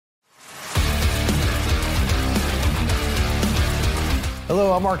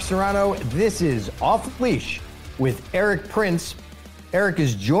Hello, I'm Mark Serrano. This is Off Leash with Eric Prince. Eric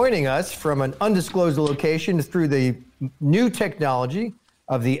is joining us from an undisclosed location through the new technology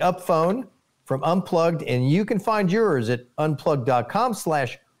of the UpPhone from Unplugged, and you can find yours at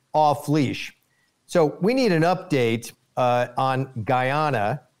unplugged.com/offleash. So we need an update on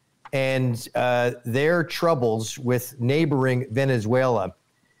Guyana and their troubles with neighboring Venezuela.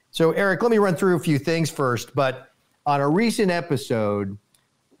 So Eric, let me run through a few things first, but on a recent episode,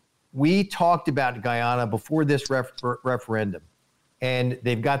 we talked about Guyana before this referendum, and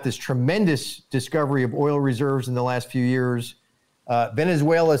they've got this tremendous discovery of oil reserves in the last few years.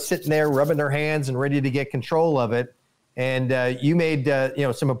 Venezuela is sitting there rubbing their hands and ready to get control of it. And you made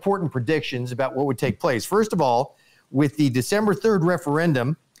some important predictions about what would take place. First of all, with the December 3rd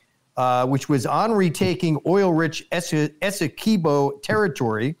referendum, which was on retaking oil-rich Essequibo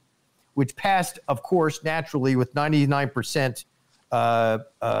territory, which passed, of course, naturally with 99%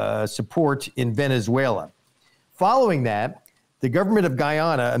 support in Venezuela. Following that, the government of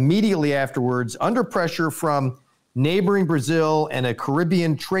Guyana immediately afterwards, under pressure from neighboring Brazil and a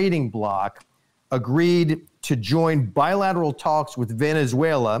Caribbean trading bloc, agreed to join bilateral talks with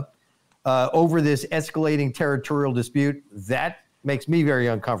Venezuela over this escalating territorial dispute. That makes me very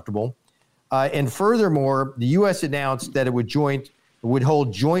uncomfortable. And furthermore, the U.S. announced that it would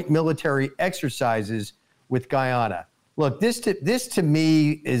hold joint military exercises with Guyana. Look, this to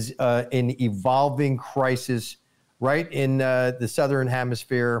me is an evolving crisis right in the southern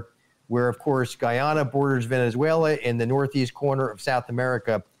hemisphere, where, of course, Guyana borders Venezuela in the northeast corner of South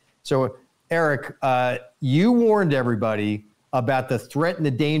America. So, Eric, you warned everybody about the threat and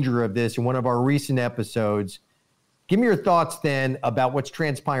the danger of this in one of our recent episodes. Give me your thoughts then about what's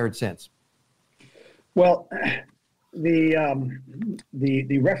transpired since. Well, the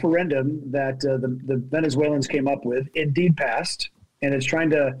referendum that the Venezuelans came up with indeed passed, and it's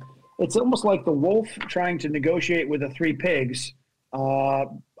almost like the wolf trying to negotiate with the three pigs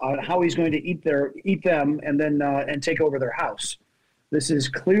on how he's going to eat them and then and take over their house. This is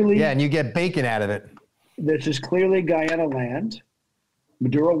clearly and you get bacon out of it. This is clearly Guyana land.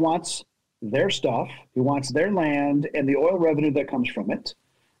 Maduro wants their stuff. He wants their land and the oil revenue that comes from it.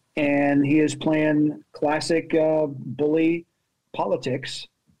 And he is playing classic bully politics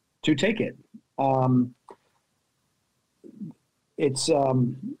to take it. It's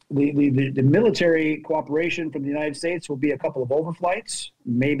the military cooperation from the United States will be a couple of overflights,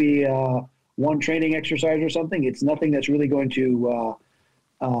 maybe one training exercise or something. It's nothing that's really going to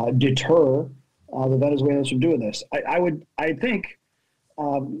deter the Venezuelans from doing this. I think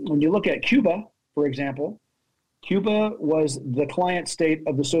when you look at Cuba, for example, Cuba was the client state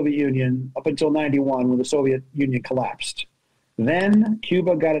of the Soviet Union up until 91 when the Soviet Union collapsed. Then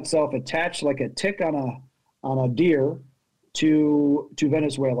Cuba got itself attached like a tick on a deer to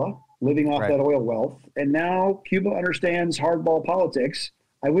Venezuela, living off that oil wealth. And now Cuba understands hardball politics.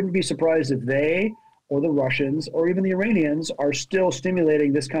 I wouldn't be surprised if they or the Russians or even the Iranians are still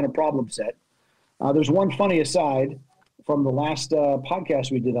stimulating this kind of problem set. There's one funny aside from the last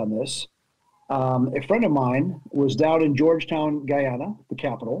podcast we did on this. A friend of mine was down in Georgetown, Guyana, the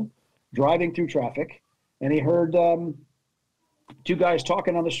capital, driving through traffic, and he heard two guys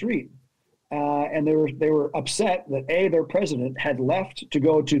talking on the street. And they were upset that their president had left to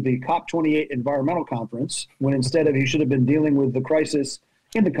go to the COP28 environmental conference when instead of he should have been dealing with the crisis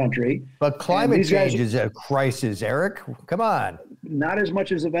in the country. But climate change is a crisis, Eric. Come on. Not as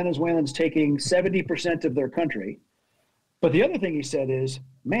much as the Venezuelans taking 70% of their country. But the other thing he said is,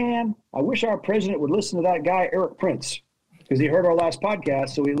 man, I wish our president would listen to that guy, Eric Prince, because he heard our last podcast,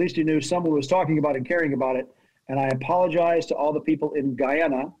 so at least he knew someone was talking about it and caring about it. And I apologize to all the people in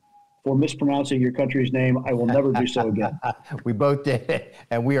Guyana for mispronouncing your country's name. I will never do so again. We both did,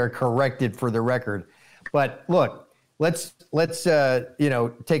 and we are corrected for the record. But look, let's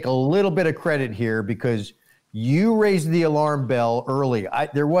take a little bit of credit here because you raised the alarm bell early.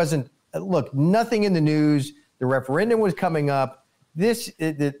 There wasn't nothing in the news. The referendum was coming up.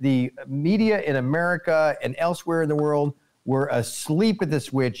 The media in America and elsewhere in the world were asleep at the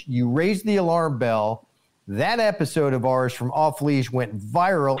switch. You raised the alarm bell. That episode of ours from Off Leash went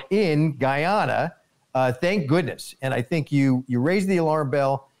viral in Guyana. Thank goodness. And I think you raised the alarm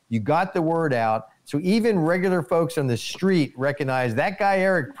bell. You got the word out. So even regular folks on the street recognize that guy,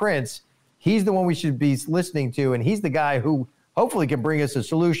 Eric Prince, he's the one we should be listening to. And he's the guy who hopefully can bring us a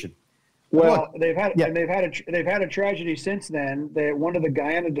solution. Well, they've had a tragedy since then. One of the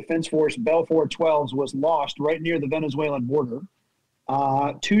Guyana Defense Force Bell 412s was lost right near the Venezuelan border.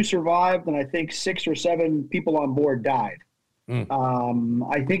 2 survived, and I think 6 or 7 people on board died.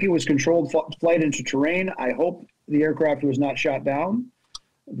 I think it was controlled flight into terrain. I hope the aircraft was not shot down.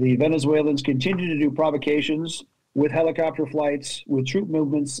 The Venezuelans continue to do provocations with helicopter flights, with troop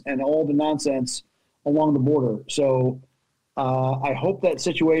movements, and all the nonsense along the border. So I hope that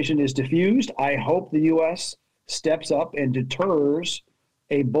situation is diffused. I hope the U.S. steps up and deters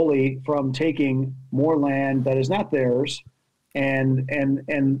a bully from taking more land that is not theirs. And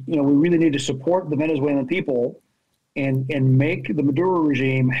we really need to support the Venezuelan people and make the Maduro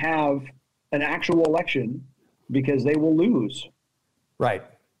regime have an actual election, because they will lose. Right.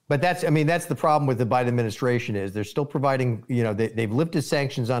 But that's the problem with the Biden administration is they're still providing, they've lifted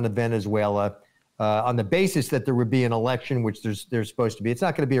sanctions on Venezuela on the basis that there would be an election, which there's supposed to be. It's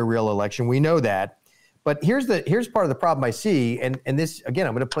not going to be a real election. We know that. But here's part of the problem I see. And this, again,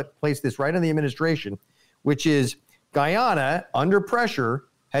 I'm going to place this right on the administration, which is Guyana, under pressure,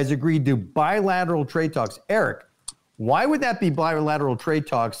 has agreed to bilateral trade talks. Eric, why would that be bilateral trade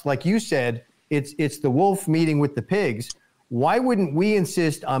talks? Like you said, it's the wolf meeting with the pigs. Why wouldn't we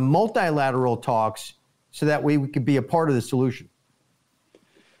insist on multilateral talks so that we could be a part of the solution?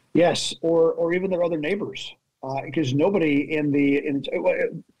 Yes, or even their other neighbors, because nobody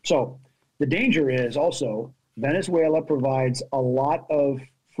so the danger is also Venezuela provides a lot of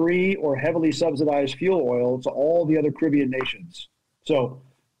free or heavily subsidized fuel oil to all the other Caribbean nations. So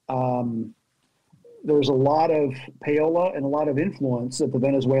there's a lot of payola and a lot of influence that the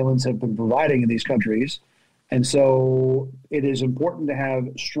Venezuelans have been providing in these countries. And so it is important to have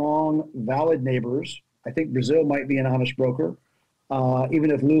strong, valid neighbors. I think Brazil might be an honest broker.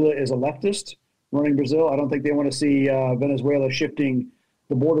 Even if Lula is a leftist running Brazil, I don't think they want to see Venezuela shifting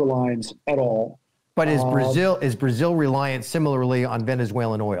the border lines at all. But is Brazil reliant similarly on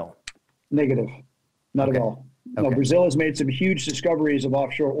Venezuelan oil? Negative. Not at all. Okay. No, Brazil has made some huge discoveries of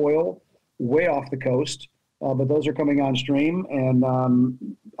offshore oil way off the coast, but those are coming on stream. And,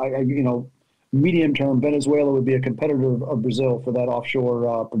 medium term, Venezuela would be a competitor of Brazil for that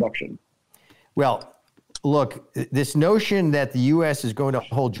offshore production. Well, look, this notion that the U.S. is going to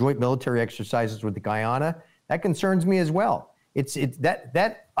hold joint military exercises with the Guyana, that concerns me as well. It's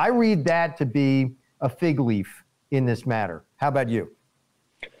that I read that to be a fig leaf in this matter. How about you?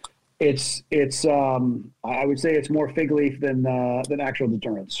 It's I would say it's more fig leaf than actual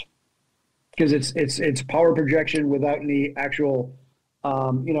deterrence, because it's power projection without any actual.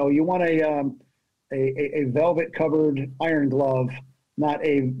 You want a velvet covered iron glove, not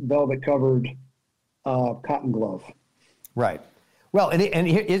a velvet covered cotton glove. Right. Well, and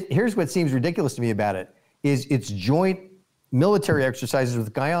here's what seems ridiculous to me about it is it's joint military exercises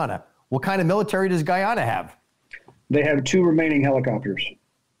with Guyana. What kind of military does Guyana have? They have 2 remaining helicopters.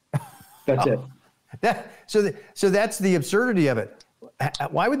 That's it. So that's the absurdity of it.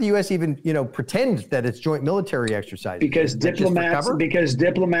 Why would the U.S. even, pretend that it's joint military exercises? Because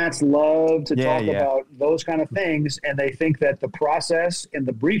diplomats love to talk about those kind of things, and they think that the process and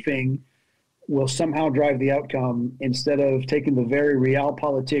the briefing will somehow drive the outcome instead of taking the very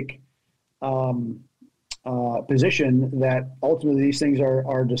realpolitik position that ultimately these things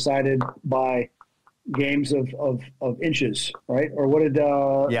are decided by games of inches, right? Or what did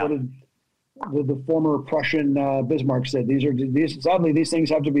the former Prussian Bismarck said? Sadly, these things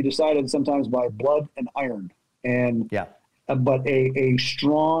have to be decided sometimes by blood and iron. And but a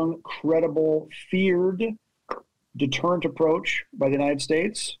strong, credible, feared, deterrent approach by the United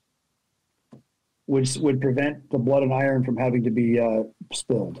States would prevent the blood and iron from having to be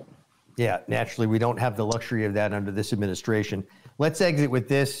spilled. Yeah, naturally, we don't have the luxury of that under this administration. Let's exit with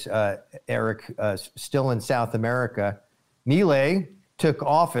this, Eric, still in South America. Milei took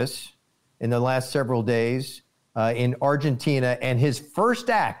office in the last several days in Argentina, and his first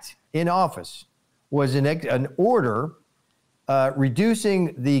act in office was an order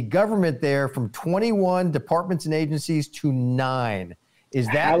reducing the government there from 21 departments and agencies to 9. Is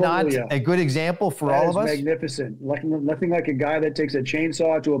that not a good example for all of us? That is magnificent. Nothing like a guy that takes a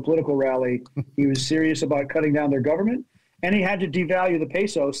chainsaw to a political rally. He was serious about cutting down their government, and he had to devalue the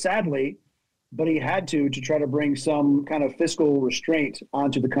peso, sadly, but he had to try to bring some kind of fiscal restraint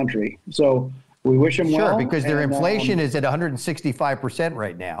onto the country. So we wish him well. Sure, because their inflation is at 165%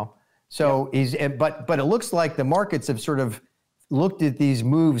 right now. So but it looks like the markets have sort of looked at these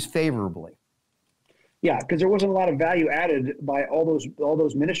moves favorably. Yeah, because there wasn't a lot of value added by all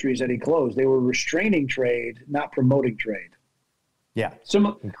those ministries that he closed. They were restraining trade, not promoting trade. Yeah,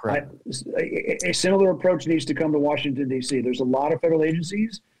 a similar approach needs to come to Washington, D.C. There's a lot of federal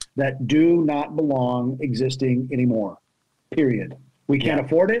agencies that do not belong existing anymore, period. We can't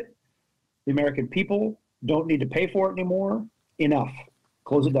afford it. The American people don't need to pay for it anymore. Enough.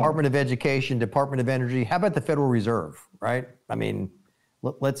 Close it down. Department of Education, Department of Energy. How about the Federal Reserve, right? I mean,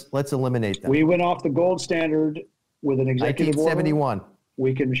 let's eliminate them. We went off the gold standard with an executive 1971. order.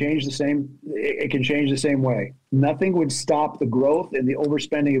 we can change the same. It can change the same way. Nothing would stop the growth and the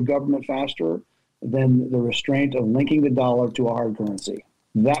overspending of government faster than the restraint of linking the dollar to a hard currency.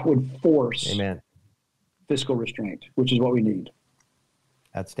 That would force fiscal restraint, which is what we need.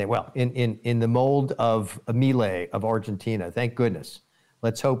 Outstanding. Well, in the mold of Milei of Argentina, thank goodness.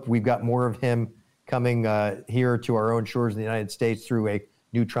 Let's hope we've got more of him coming here to our own shores in the United States through a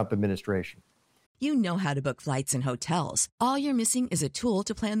new Trump administration. You know how to book flights and hotels. All you're missing is a tool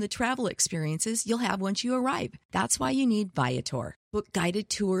to plan the travel experiences you'll have once you arrive. That's why you need Viator. Book guided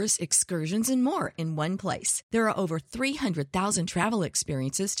tours, excursions, and more in one place. There are over 300,000 travel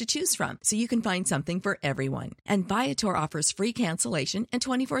experiences to choose from, so you can find something for everyone. And Viator offers free cancellation and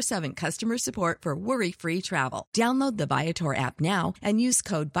 24/7 customer support for worry-free travel. Download the Viator app now and use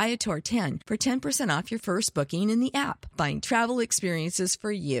code Viator10 for 10% off your first booking in the app. Find travel experiences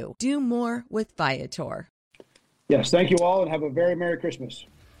for you. Do more with Viator. Yes, thank you all, and have a very Merry Christmas.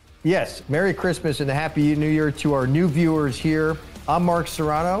 Yes, Merry Christmas and a Happy New Year to our new viewers here. I'm Mark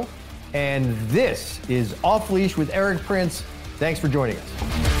Serrano, and this is Off Leash with Eric Prince. Thanks for joining us.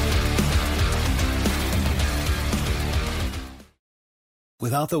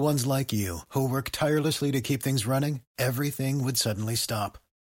 Without the ones like you, who work tirelessly to keep things running, everything would suddenly stop.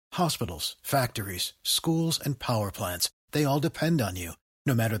 Hospitals, factories, schools, and power plants, they all depend on you.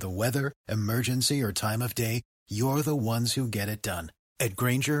 No matter the weather, emergency, or time of day, you're the ones who get it done. At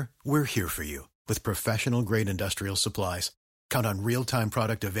Grainger, we're here for you with professional-grade industrial supplies. Count on real-time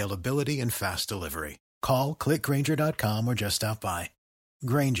product availability and fast delivery. Call, click Grainger.com, or just stop by.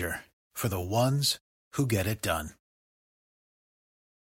 Grainger, for the ones who get it done.